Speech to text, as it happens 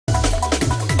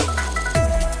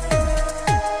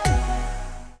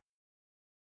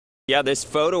Yeah, this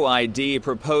photo ID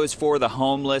proposed for the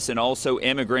homeless and also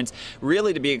immigrants,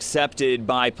 really to be accepted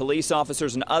by police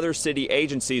officers and other city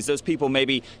agencies. Those people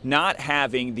maybe not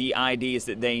having the IDs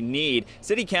that they need.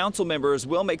 City council members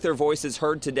will make their voices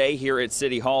heard today here at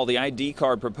City Hall. The ID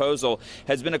card proposal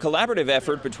has been a collaborative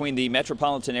effort between the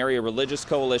Metropolitan Area Religious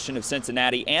Coalition of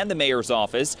Cincinnati and the mayor's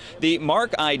office. The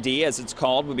MARC ID, as it's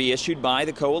called, will be issued by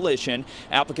the coalition.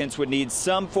 Applicants would need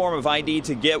some form of ID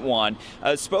to get one.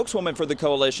 A spokeswoman for the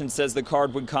coalition says the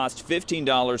card would cost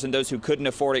 $15 and those who couldn't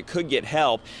afford it could get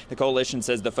help. The coalition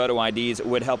says the photo IDs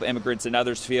would help immigrants and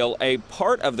others feel a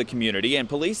part of the community, and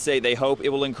police say they hope it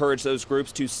will encourage those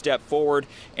groups to step forward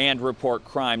and report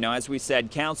crime. Now, as we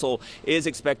said, council is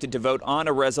expected to vote on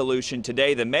a resolution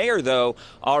today. The mayor, though,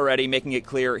 already making it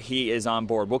clear he is on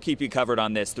board. We'll keep you covered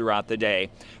on this throughout the day.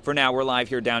 For now, we're live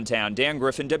here downtown. Dan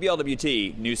Griffin,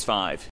 WLWT News 5.